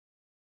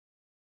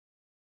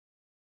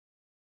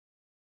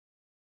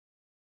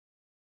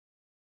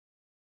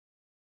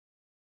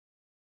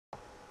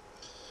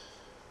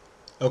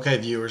Okay,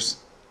 viewers,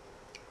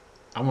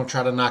 I'm going to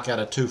try to knock out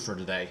a twofer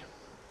today.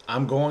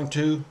 I'm going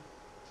to.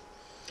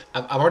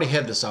 I've already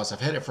had this sauce. I've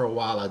had it for a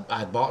while.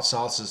 I bought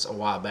sauces a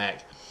while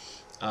back.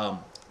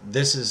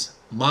 This is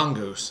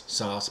Mongoose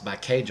sauce by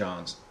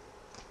K-John's.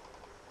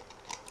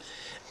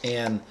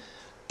 And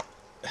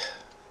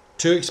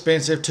too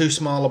expensive, too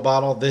small a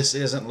bottle. This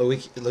isn't a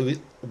weak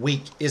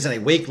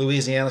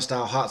Louisiana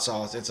style hot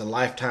sauce. It's a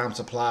lifetime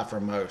supply for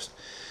most.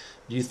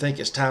 Do you think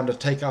it's time to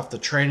take off the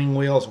training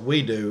wheels?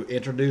 We do.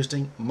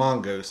 Introducing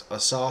Mongoose, a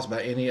sauce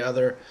by any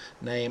other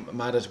name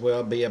might as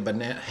well be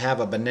have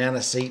a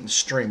banana seat and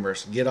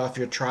streamers. Get off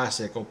your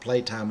tricycle.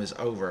 Playtime is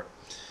over.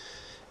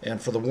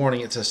 And for the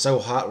warning, it says so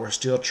hot we're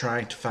still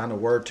trying to find a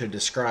word to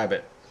describe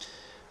it.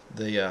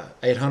 The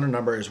 800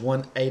 number is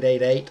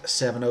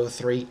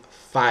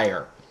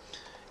 1-888-703-FIRE.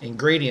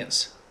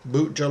 Ingredients: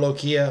 boot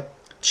jolokia,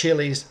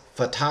 chilies,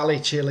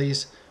 fatali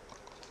chilies,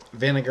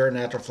 vinegar,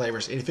 natural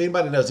flavors. If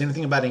anybody knows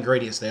anything about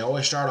ingredients, they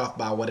always start off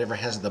by whatever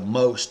has the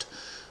most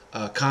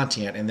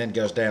content and then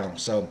goes down.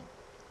 So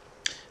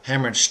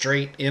hammering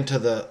straight into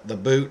the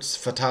boots,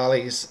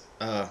 fatalis,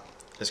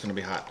 it's going to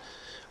be hot.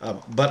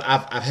 But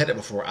I've had it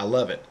before. I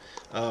love it.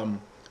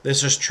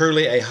 This is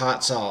truly a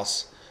hot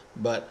sauce,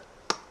 but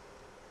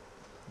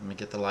let me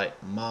get the light.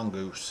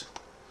 Mongoose.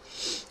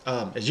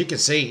 As you can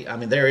see, I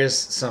mean, there is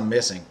some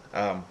missing.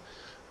 I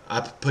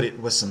put it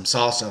with some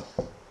salsa,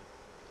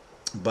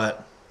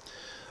 but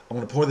I'm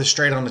going to pour this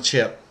straight on the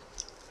chip.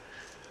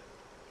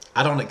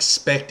 I don't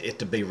expect it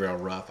to be real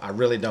rough. I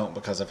really don't,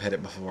 because I've had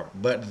it before.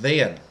 But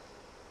then,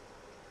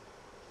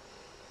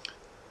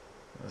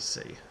 let's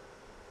see.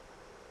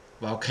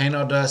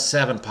 Volcano Dust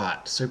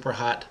 7-pot. Super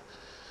hot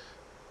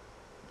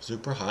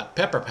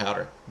pepper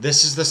powder.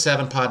 This is the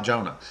 7-pot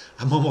Jonah.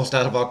 I'm almost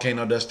out of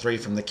Volcano Dust 3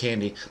 from the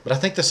candy, but I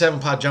think the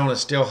 7-pot Jonah is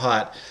still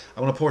hot.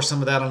 I'm going to pour some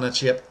of that on the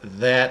chip.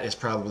 That is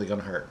probably going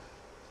to hurt.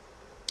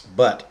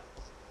 But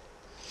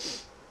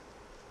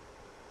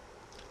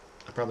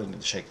I probably need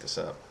to shake this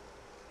up.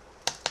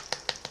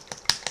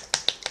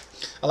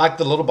 I like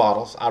the little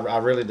bottles. I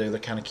really do.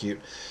 They're kind of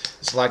cute.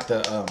 It's like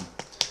the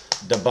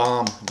Da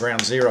Bomb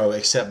Ground Zero,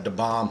 except Da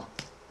Bomb,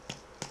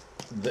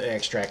 the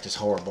extract is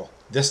horrible.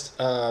 This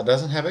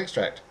doesn't have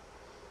extract.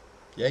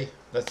 Yay.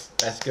 That's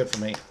good for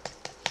me.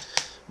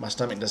 My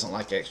stomach doesn't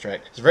like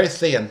extract. It's very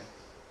thin,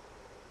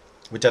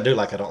 which I do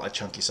like. I don't like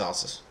chunky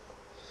sauces.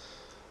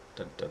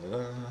 Da, da, da,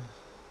 da.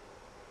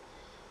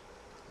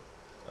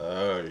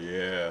 Oh,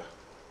 yeah.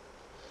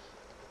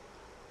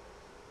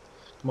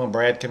 Come on,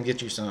 Brad. Come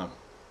get you some.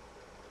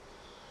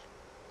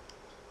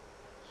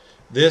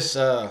 This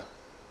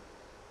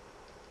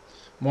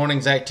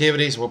morning's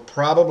activities will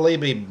probably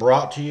be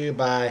brought to you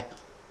by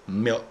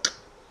milk.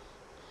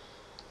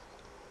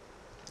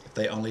 If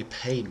they only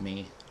paid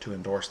me to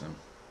endorse them.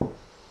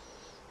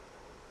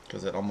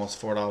 Because at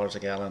almost $4 a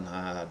gallon,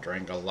 I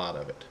drank a lot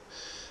of it.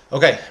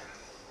 Okay.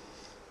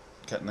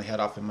 Cutting the head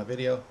off in my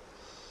video.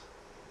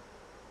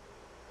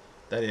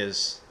 That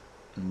is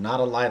not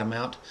a light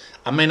amount.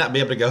 I may not be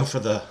able to go for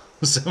the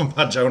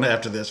 7-pot Jonah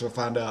after this. We'll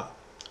find out.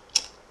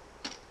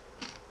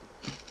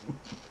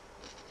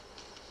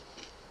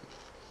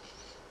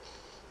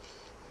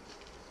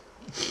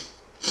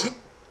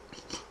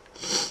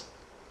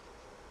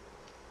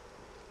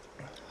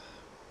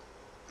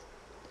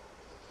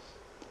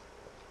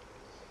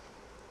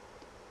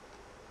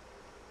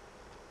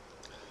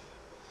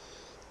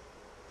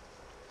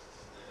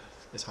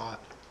 It's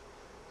hot.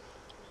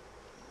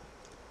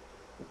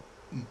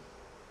 I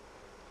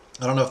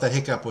don't know if that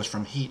hiccup was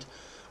from heat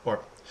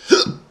or...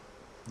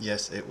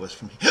 Yes, it was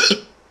from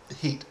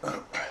heat.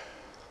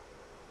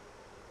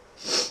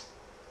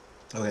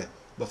 Okay,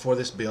 before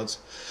this builds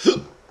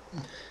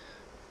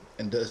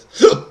and does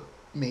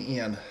me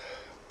in.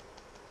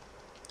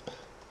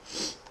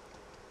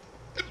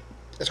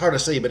 It's hard to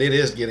see, but it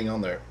is getting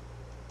on there.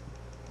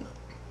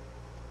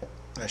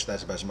 Actually,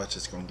 that's about as much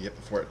as it's going to get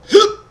before it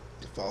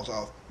falls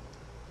off.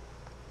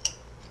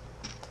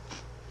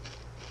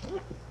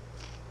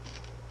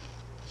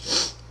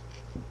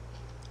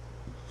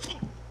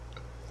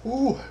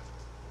 Ooh,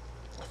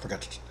 I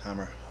forgot to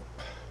hammer.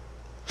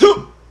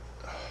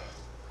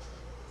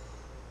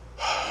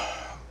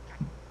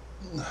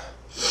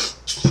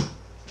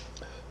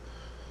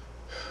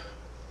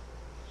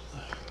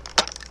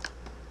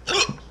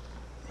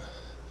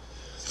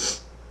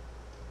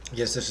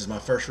 Yes, this is my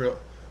first real...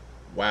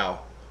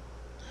 Wow.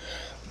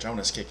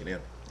 Jonah's kicking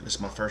in. This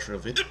is my first real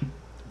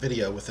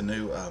video with the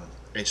new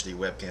HD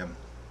webcam.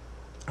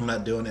 I'm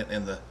not doing it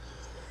in the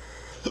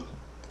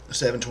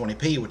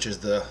 720p, which is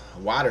the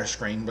wider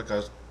screen,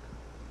 because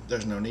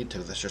there's no need to.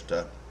 That's just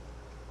a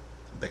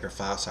bigger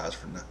file size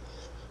for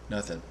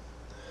nothing.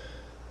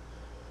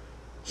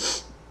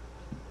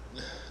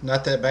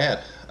 Not that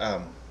bad.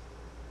 I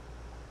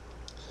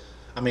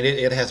mean,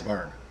 it has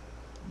burn,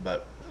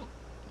 but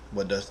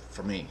what does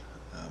for me,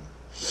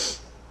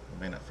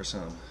 may not for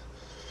some.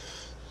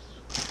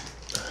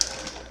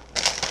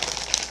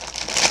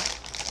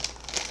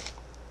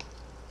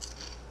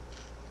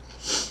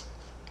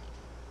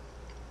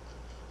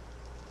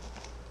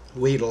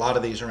 We eat a lot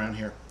of these around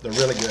here. They're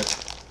really good.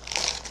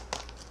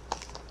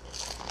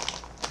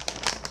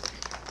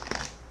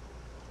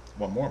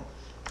 One more.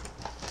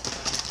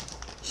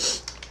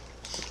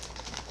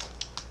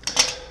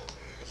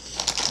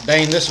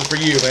 Dane, this is for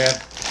you, man.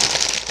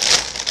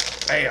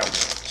 Bam.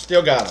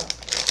 Still got them.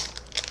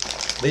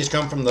 These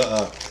come from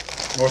the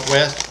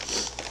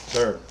Northwest.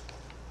 They're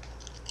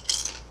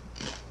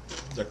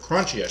the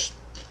crunchiest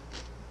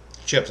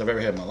chips I've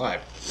ever had in my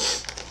life.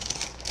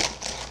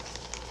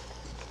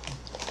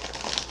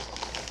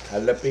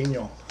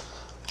 Jalapeno.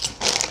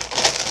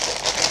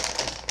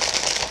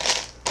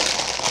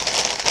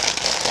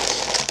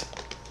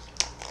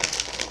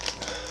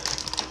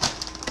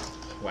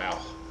 Wow.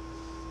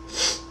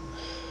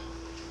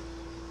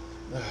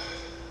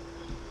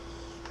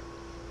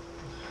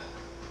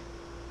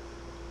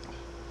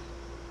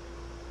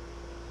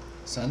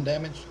 Sun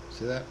damage?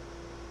 See that?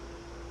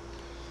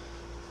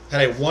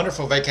 Had a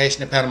wonderful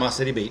vacation at Panama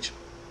City Beach.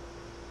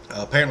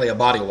 Apparently a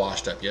body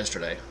washed up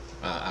yesterday.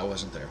 I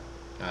wasn't there.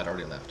 I'd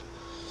already left.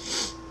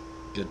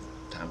 Good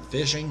time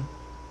fishing,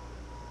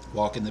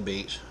 walking the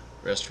beach,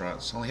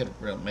 restaurants. Only had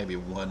maybe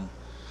one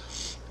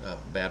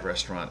bad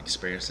restaurant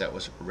experience. That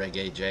was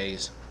Reggae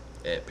J's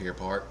at Pier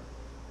Park.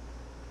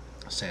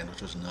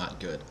 Sandwich was not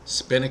good.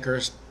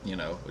 Spinnaker's, you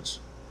know, which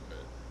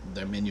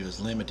their menu is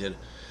limited,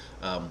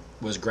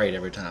 was great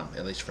every time.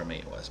 At least for me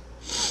it was.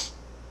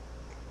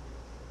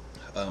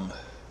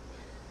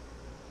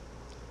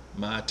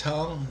 My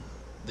tongue,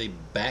 the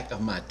back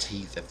of my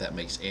teeth, if that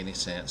makes any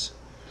sense,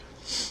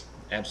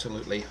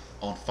 absolutely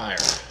on fire.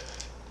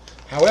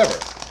 However,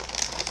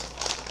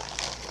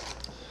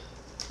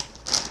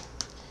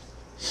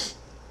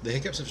 the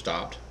hiccups have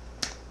stopped.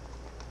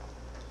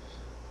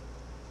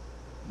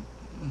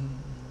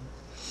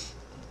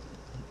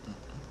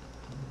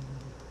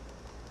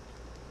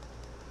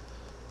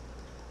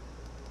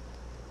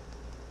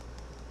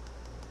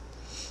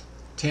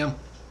 Tim,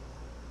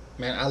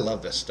 man, I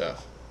love this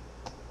stuff.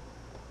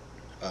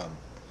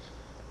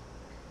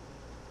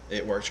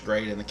 It works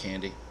great in the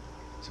candy.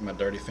 See my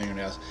dirty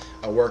fingernails.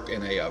 I work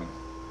in a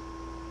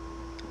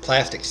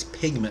plastics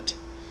pigment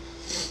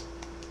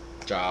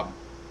job,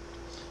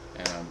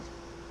 and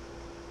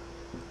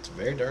it's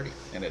very dirty,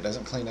 and it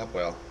doesn't clean up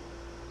well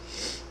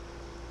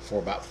for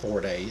about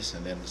 4 days,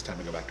 and then it's time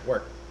to go back to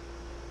work.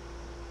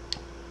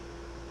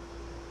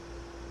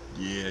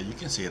 Yeah, you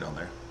can see it on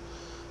there.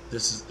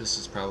 This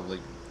is probably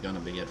gonna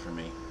be it for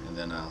me, and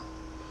then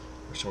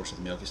resource of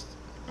the milk is,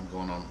 I'm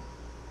going on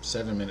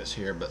 7 minutes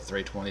here, but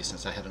 3:20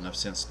 since I had enough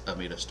sense of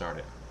me to start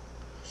it.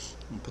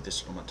 I'm gonna put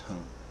this on my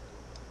tongue.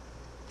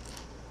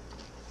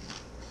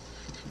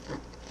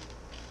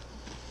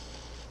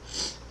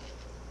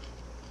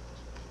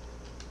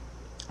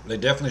 They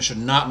definitely should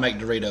not make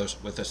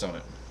Doritos with this on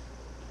it.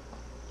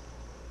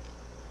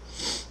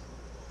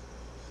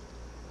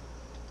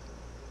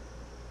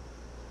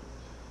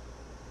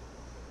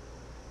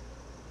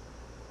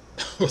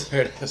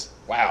 There it is.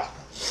 Wow.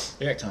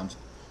 Here it comes.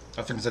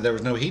 I was going to say there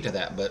was no heat to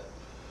that, but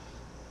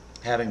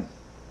having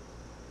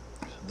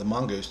the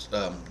Mongoose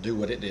do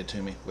what it did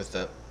to me with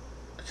the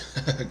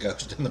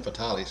ghost and the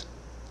fatales.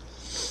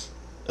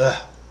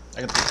 Ugh. I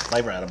can take the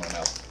flavor out of my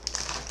mouth.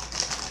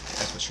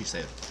 That's what she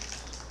said.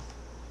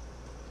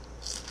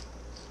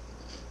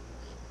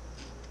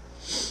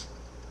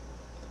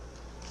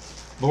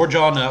 Lord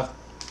Jonah,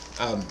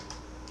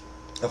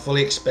 I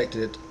fully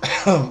expected it.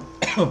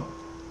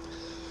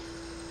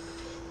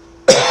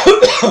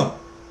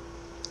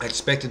 I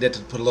expected it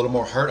to put a little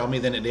more hurt on me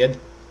than it did.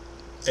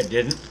 It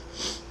didn't.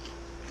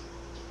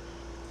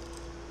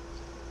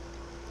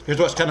 Here's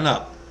what's coming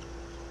up.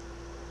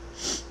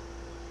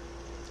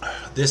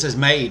 This is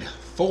made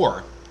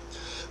for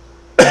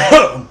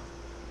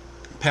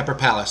Pepper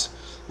Palace,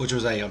 which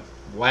was a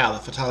wow.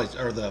 The fatales,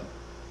 or the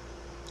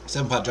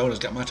 7-pot Jonah's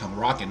got my tongue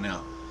rocking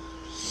now.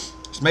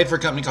 It's made for a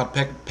company called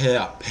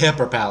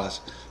Pepper Palace,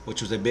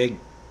 which was a big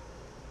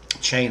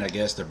chain, I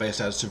guess. They're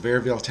based out of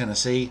Sevierville,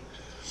 Tennessee.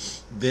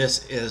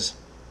 This is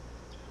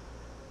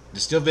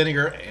distilled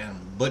vinegar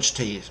and butch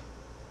tea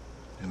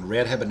and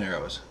red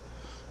habaneros.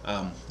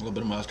 A little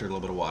bit of mustard, a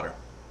little bit of water.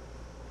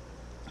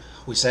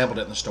 We sampled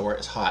it in the store.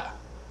 It's hot.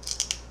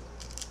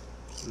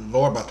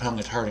 Lord, my tongue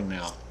is hurting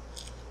now.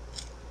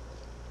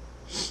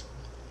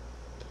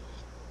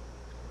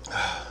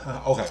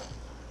 Okay.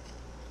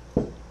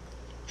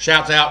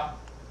 Shouts out.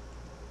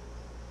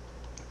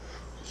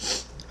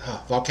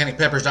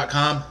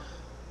 Volcanicpeppers.com.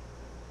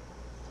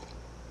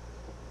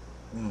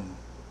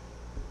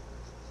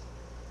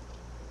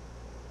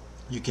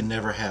 You can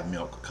never have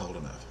milk cold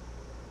enough.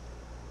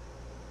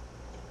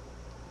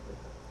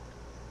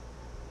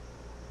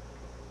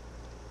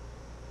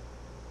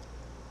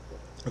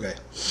 Okay.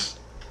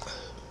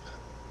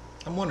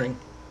 I'm wondering,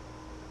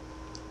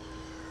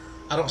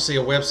 I don't see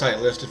a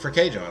website listed for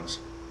K-John's,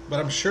 but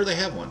I'm sure they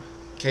have one.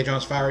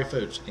 K-John's Fiery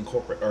Foods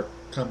Incorporated, or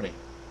Company.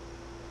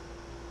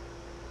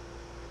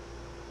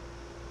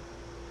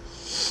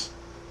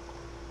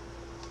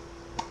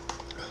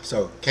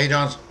 So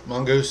K-John's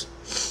Mongoose,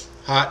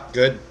 hot,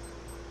 good.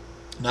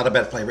 Not a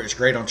bad flavor. It's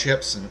great on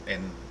chips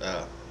and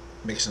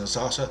mixing the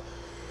salsa.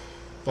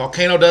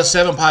 Volcano does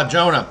 7-pot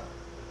Jonah.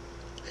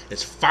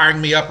 It's firing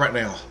me up right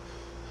now.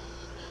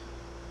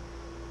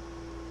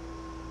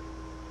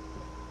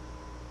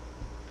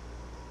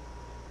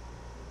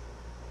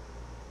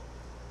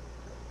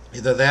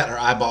 Either that or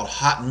I bought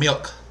hot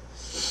milk.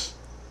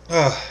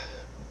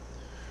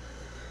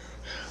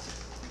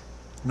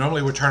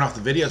 Normally we turn off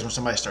the videos when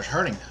somebody starts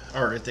hurting,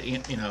 or at the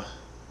end, you know,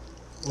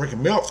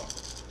 drinking milk.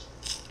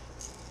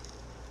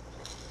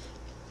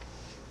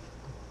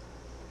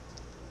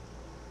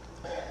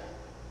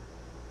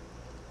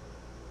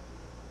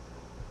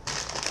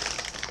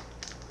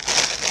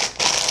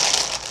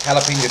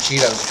 Jalapeno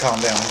Cheetos, calm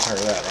down. You've heard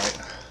of that, right?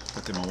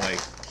 Put them away.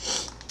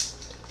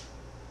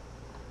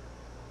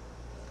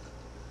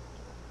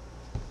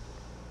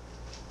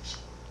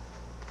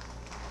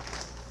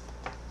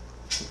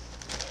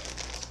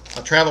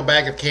 A travel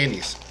bag of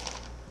candies.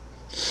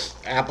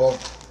 Apple,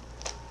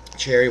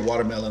 cherry,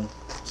 watermelon,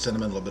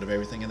 cinnamon, a little bit of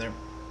everything in there.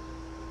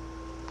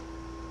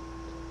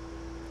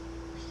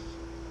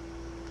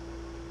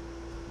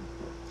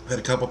 Had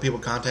a couple people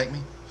contact me.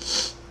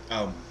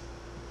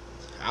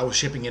 I was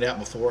shipping it out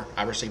before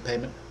I received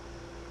payment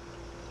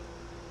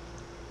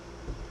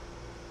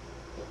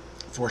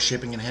for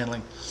shipping and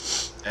handling,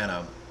 and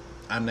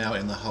I'm now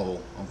in the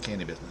hole on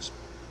candy business,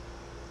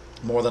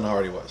 more than I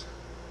already was.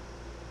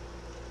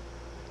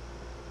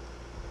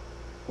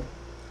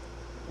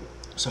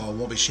 So I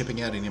won't be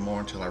shipping out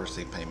anymore until I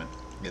receive payment,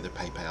 either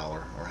PayPal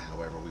or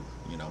however we,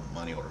 you know,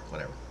 money order,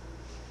 whatever.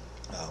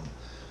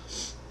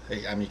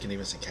 I mean, you can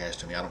even send cash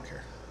to me. I don't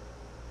care.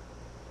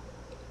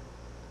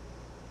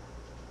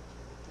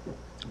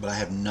 But I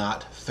have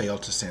not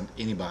failed to send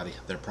anybody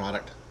their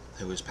product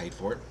who has paid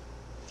for it.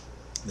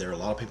 There are a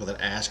lot of people that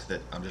ask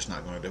that I'm just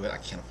not going to do it. I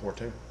can't afford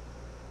to.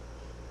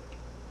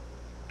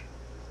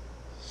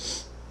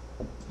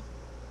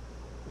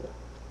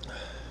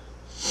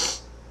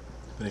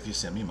 But if you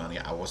send me money,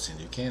 I will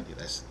send you candy.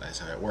 That's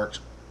how it works.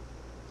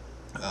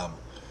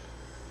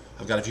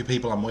 I've got a few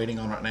people I'm waiting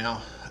on right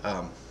now.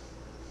 I'm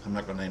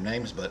not going to name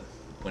names, but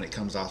when it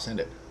comes, I'll send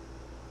it.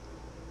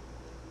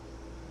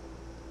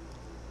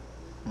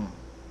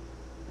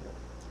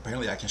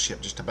 Apparently I can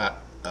ship just about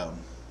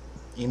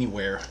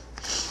anywhere.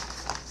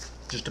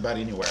 Just about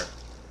anywhere.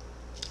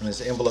 And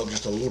this envelope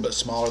just a little bit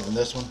smaller than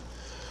this one.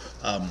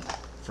 I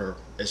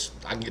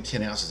can get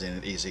 10 ounces in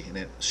it easy, and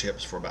it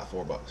ships for about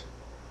 $4.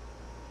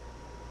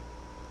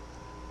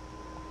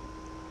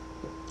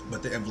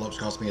 But the envelopes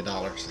cost me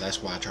 $1, so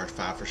that's why I charge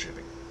 $5 for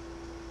shipping.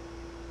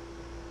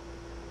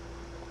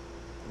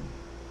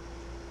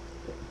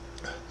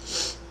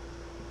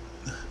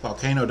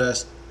 Volcano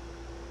dust.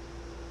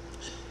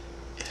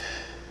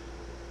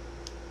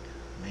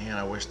 Man,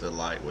 I wish the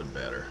light would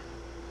better.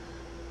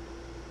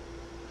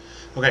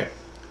 Okay,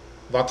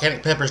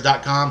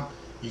 volcanicpeppers.com.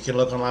 You can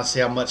look online and see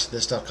how much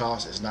this stuff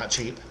costs. It's not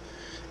cheap,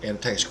 and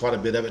it takes quite a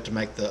bit of it to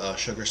make the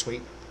sugar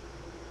sweet.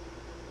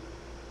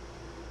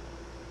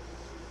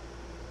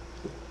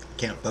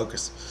 Can't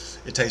focus.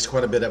 It takes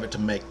quite a bit of it to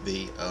make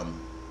the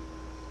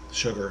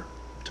sugar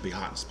to be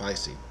hot and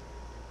spicy,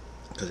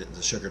 because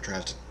the sugar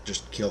tries to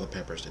just kill the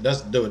peppers. It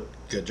doesn't do a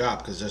good job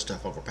because this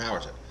stuff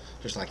overpowers it,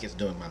 just like it's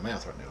doing in my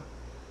mouth right now.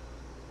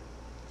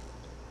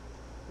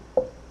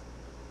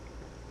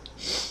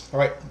 All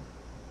right,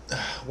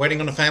 waiting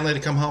on the family to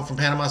come home from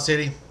Panama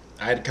City.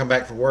 I had to come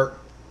back for work.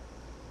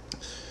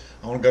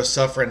 I want to go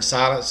suffer in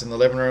silence in the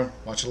living room,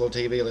 watch a little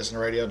TV, listen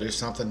to radio, do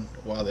something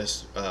while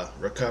this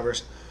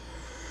recovers.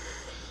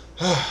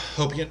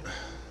 Hope you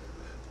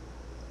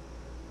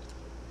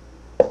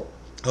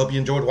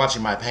enjoyed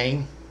watching my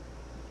pain.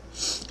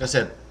 Like I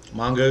said,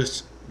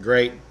 Mongoose,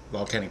 great.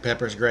 Volcanic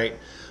Peppers, great.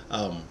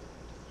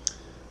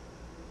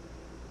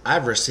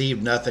 I've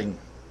received nothing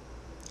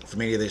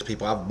from any of these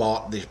people. I've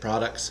bought these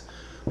products,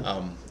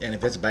 and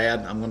if it's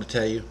bad, I'm going to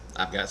tell you.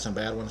 I've got some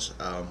bad ones.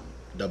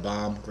 The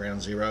Bomb,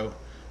 Ground Zero,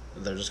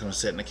 they're just going to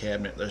sit in the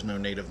cabinet. There's no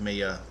need of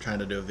me trying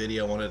to do a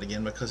video on it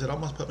again, because it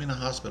almost put me in the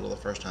hospital the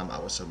first time. I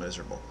was so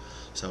miserable.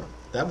 So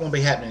that won't be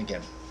happening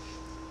again.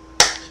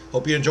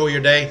 Hope you enjoy your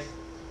day.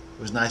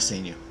 It was nice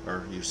seeing you,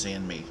 or you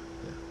seeing me.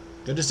 Yeah.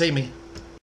 Good to see me.